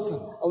apostles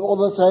of all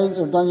the saints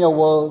who have done your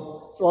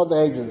will throughout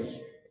the ages.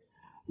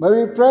 May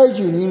we praise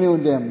you in union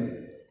with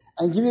them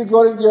and give you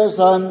glory to your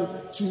Son,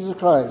 Jesus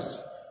Christ.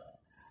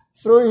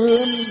 Through him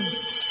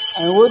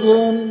and with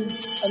him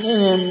and in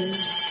him,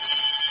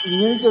 in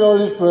unity of the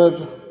Holy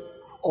Spirit,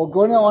 all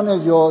glory and honor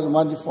is yours,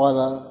 Almighty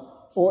Father,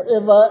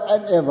 forever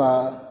and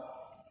ever.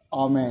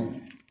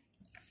 Amen.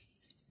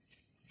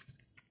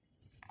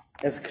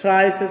 As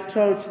Christ has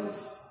taught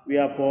us, we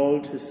are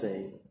bold to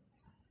say,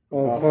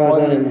 Our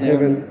Father in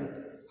heaven,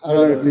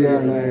 hallowed be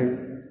your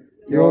name.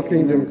 Your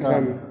kingdom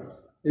come,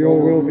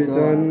 your will be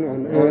done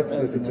on earth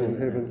as it is in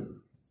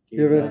heaven.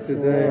 Give us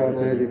today our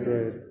daily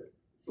bread.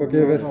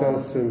 Forgive us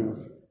our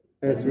sins,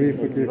 as we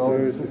forgive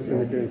those who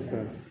sin against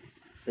us.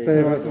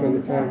 Save us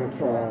from the time of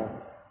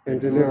trial,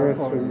 and deliver us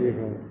from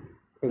evil.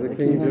 For the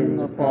kingdom,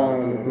 the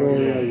power, and the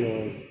glory are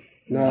yours,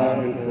 now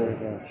and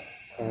forever.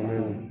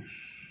 Amen.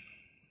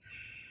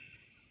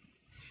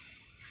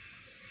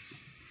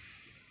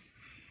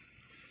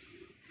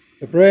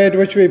 The bread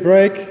which we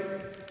break,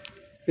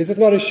 is it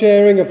not a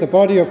sharing of the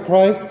body of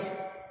Christ?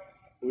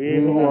 We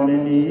who are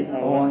many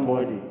are one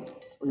body,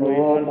 we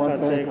all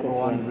partake of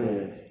one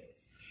bread.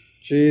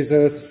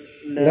 Jesus,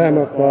 Lamb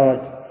of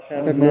God,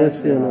 have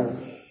mercy on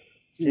us.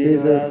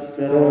 Jesus,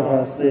 bearer of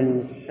our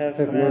sins, have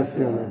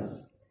mercy on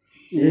us.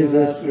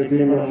 Jesus,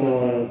 Redeemer of the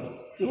world,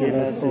 give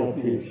us your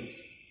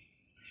peace.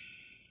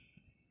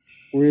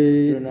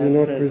 We do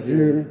not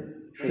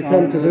presume to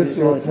come to this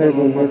your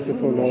table,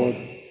 merciful Lord,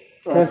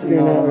 trusting in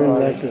our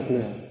own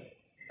righteousness,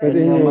 but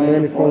in your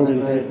manifold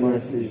and great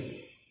mercies.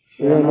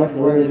 We are not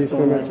worthy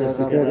so much as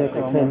to gather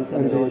crumbs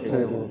under your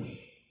table,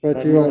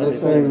 but you are the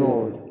same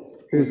Lord,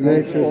 whose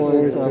nature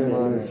always does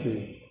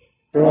mercy.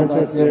 Grant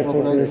us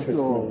therefore, gracious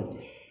Lord,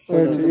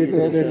 so to eat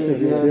the flesh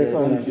of your dear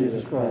Son,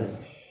 Jesus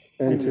Christ,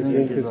 and to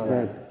drink his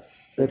blood,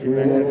 that we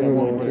may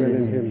evermore dwell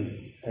in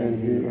him, and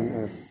he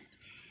in us.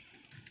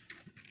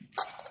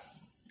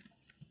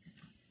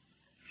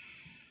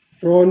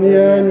 Draw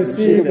near and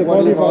receive the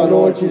body of our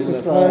Lord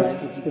Jesus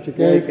Christ, which he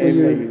gave for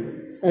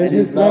you, and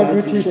his blood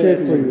which he shed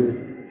for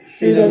you.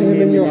 Feed on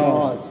him in your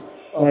heart,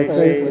 by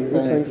faith and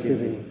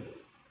thanksgiving.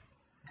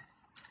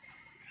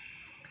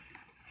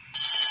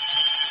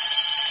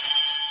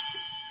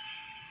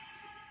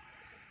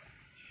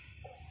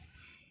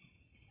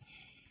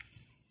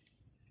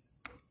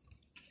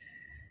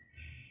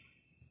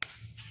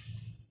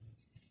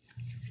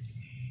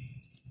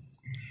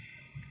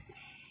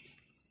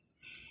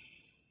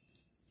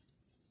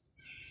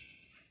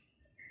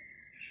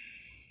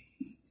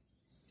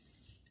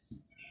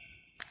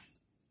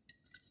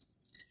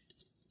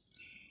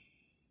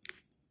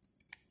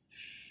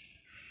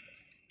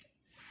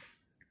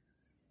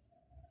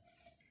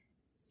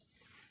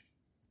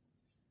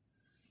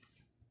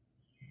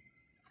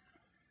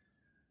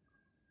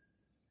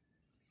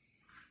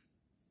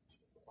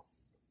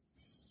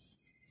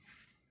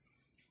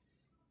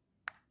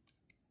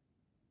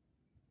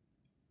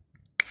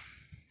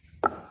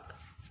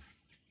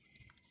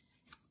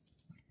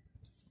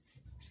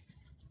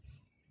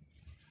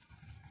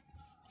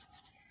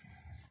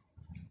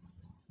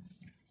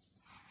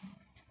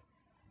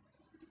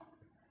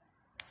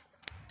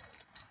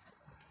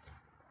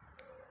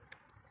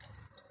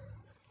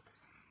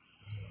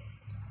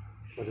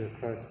 Body of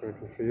Christ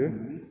broken for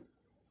you.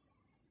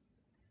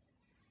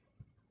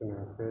 In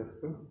our prayers,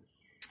 too.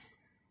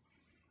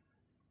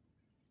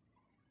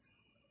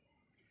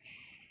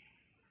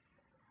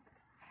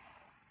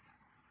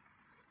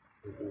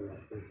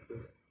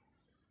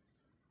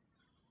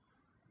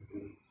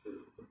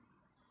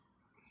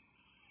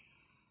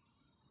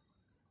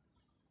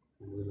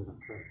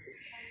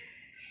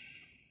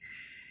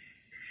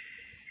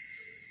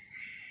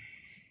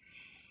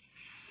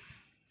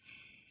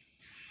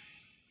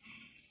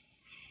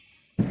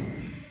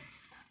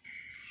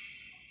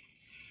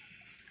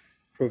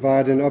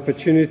 Provide an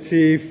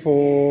opportunity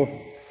for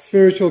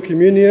spiritual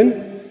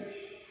communion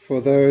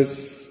for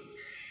those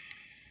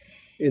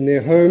in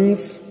their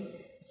homes,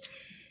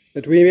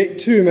 that we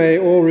too may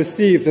all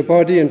receive the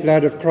body and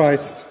blood of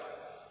Christ.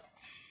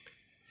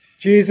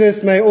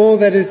 Jesus, may all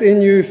that is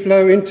in you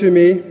flow into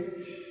me.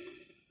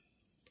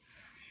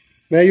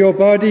 May your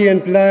body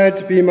and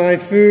blood be my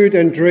food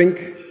and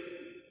drink.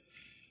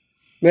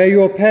 May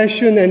your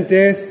passion and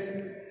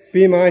death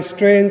be my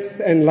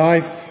strength and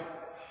life.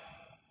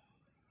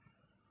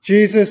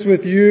 Jesus,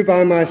 with you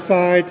by my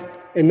side,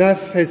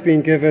 enough has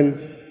been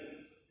given.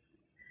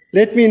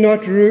 Let me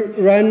not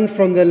run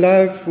from the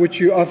love which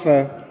you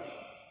offer,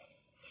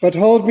 but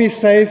hold me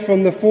safe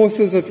from the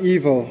forces of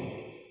evil.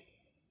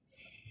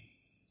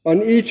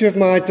 On each of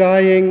my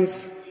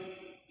dyings,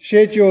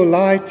 shed your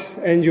light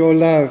and your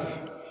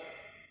love.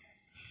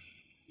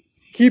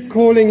 Keep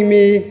calling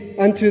me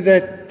unto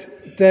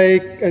that day,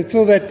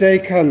 until that day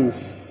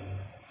comes,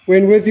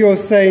 when with your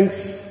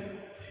saints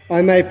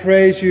I may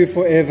praise you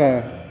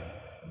forever.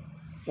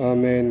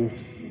 Amen.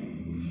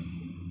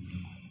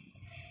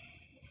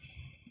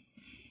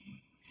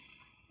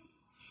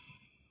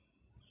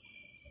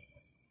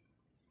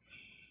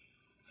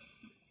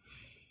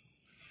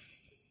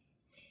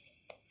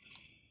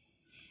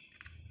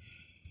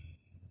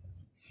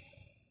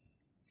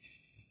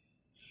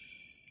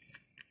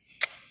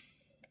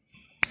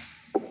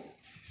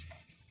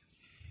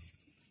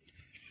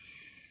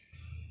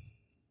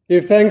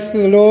 Give thanks to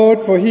the Lord,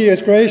 for he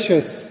is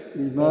gracious.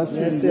 His mercy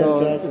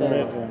endures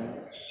forever.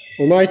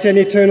 Almighty and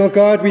eternal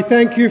God, we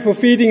thank you for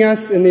feeding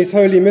us in these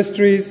holy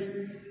mysteries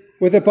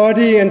with the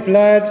body and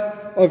blood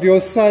of your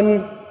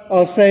Son,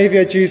 our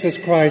Saviour, Jesus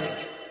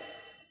Christ,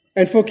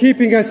 and for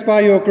keeping us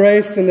by your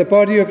grace in the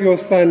body of your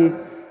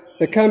Son,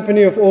 the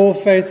company of all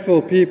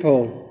faithful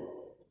people.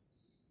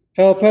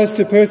 Help us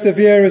to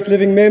persevere as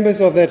living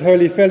members of that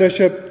holy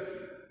fellowship,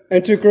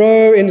 and to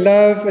grow in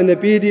love and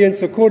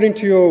obedience according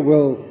to your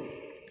will.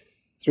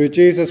 Through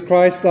Jesus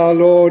Christ our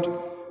Lord,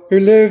 who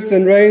lives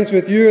and reigns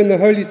with you in the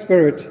Holy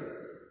Spirit,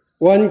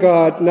 one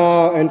God,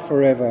 now and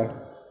forever.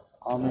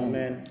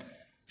 Amen.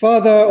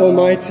 Father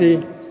Almighty,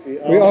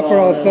 we offer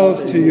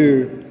ourselves to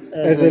you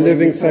as a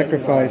living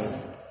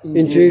sacrifice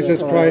in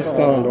Jesus Christ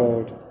our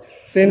Lord.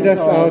 Send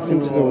us out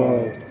into the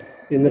world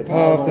in the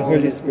power of the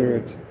Holy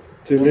Spirit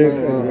to live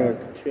and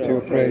work to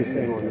your praise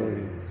and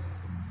glory.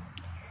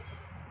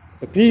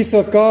 The peace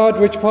of God,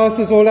 which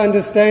passes all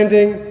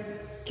understanding,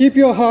 keep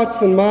your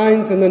hearts and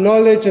minds in the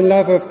knowledge and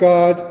love of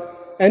God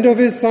and of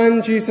his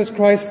Son, Jesus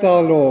Christ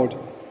our Lord.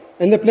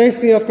 And the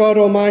blessing of God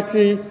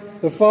Almighty,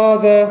 the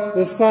Father,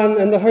 the Son,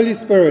 and the Holy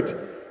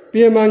Spirit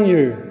be among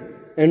you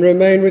and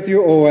remain with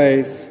you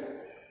always.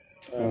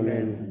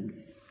 Amen.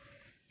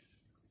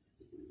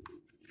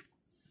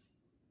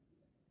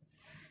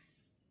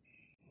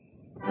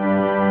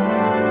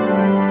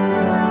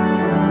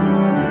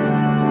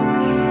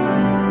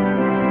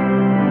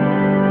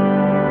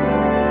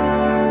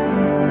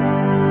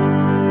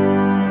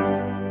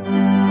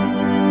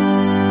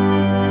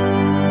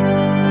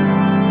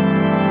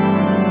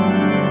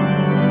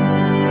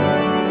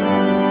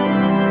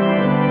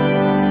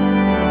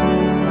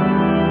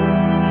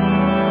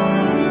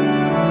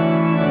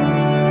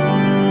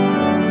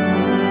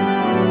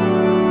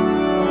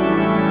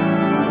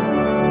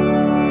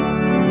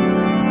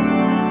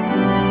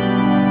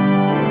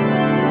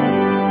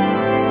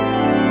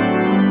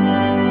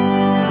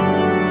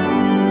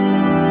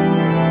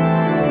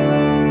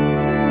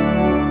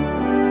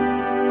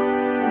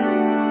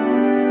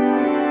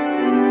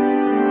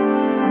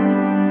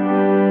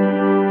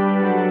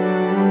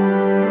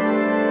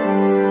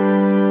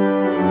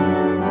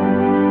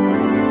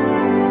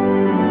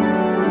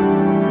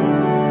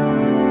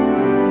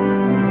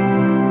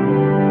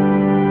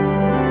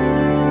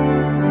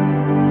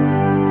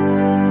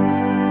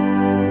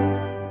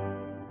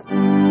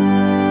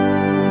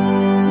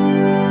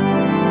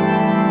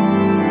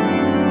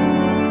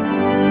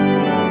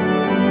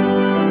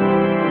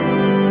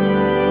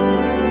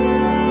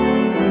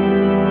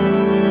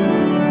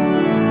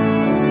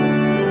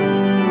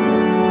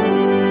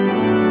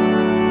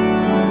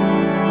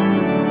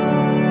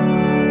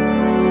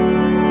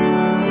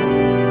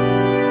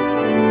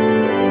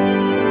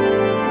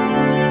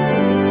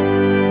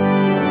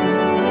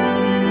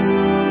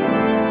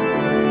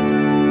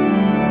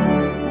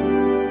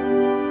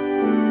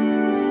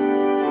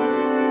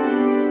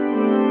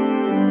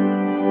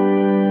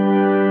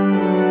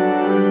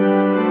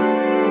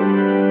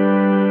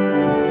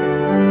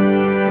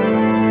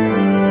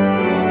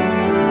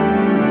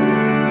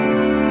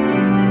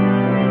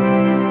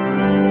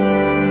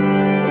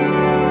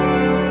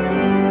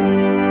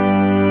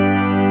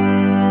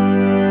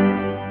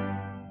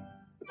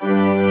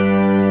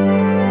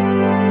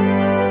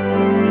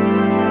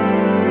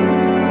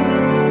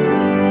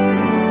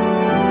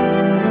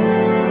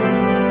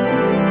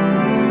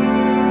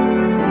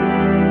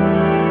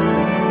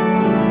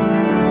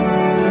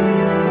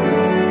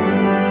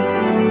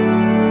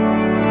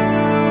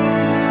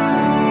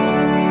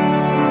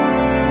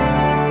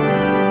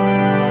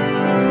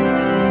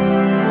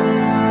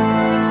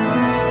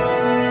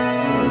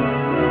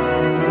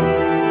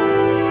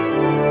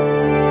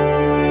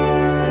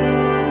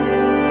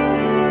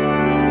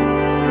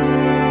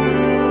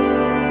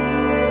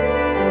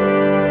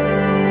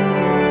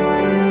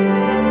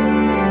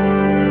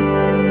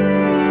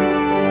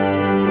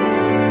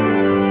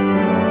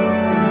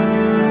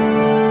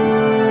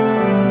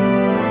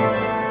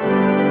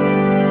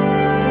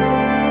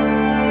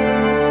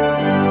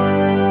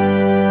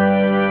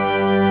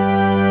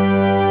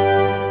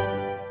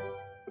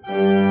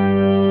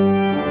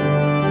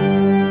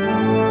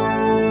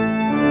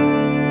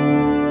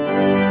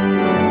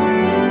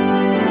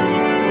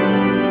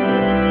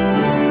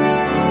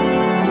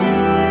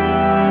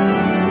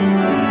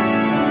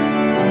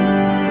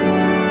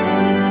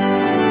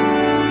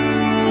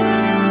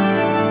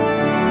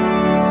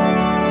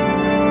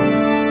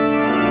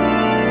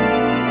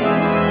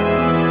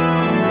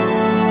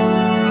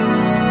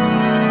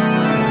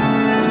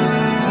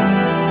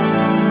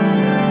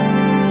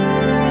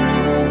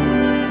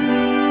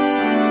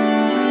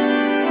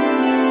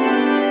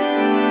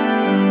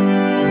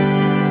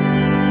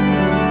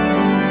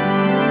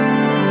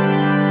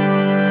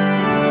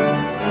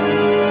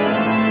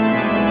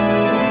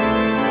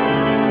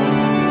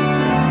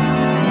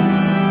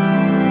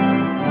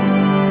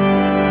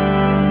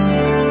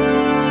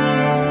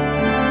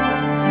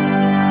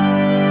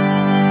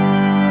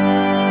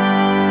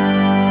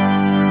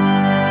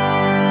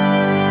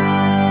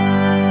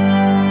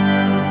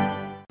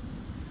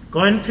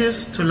 Go in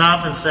peace to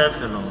love and serve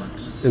the Lord.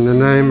 In the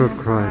name of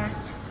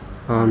Christ.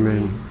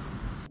 Amen.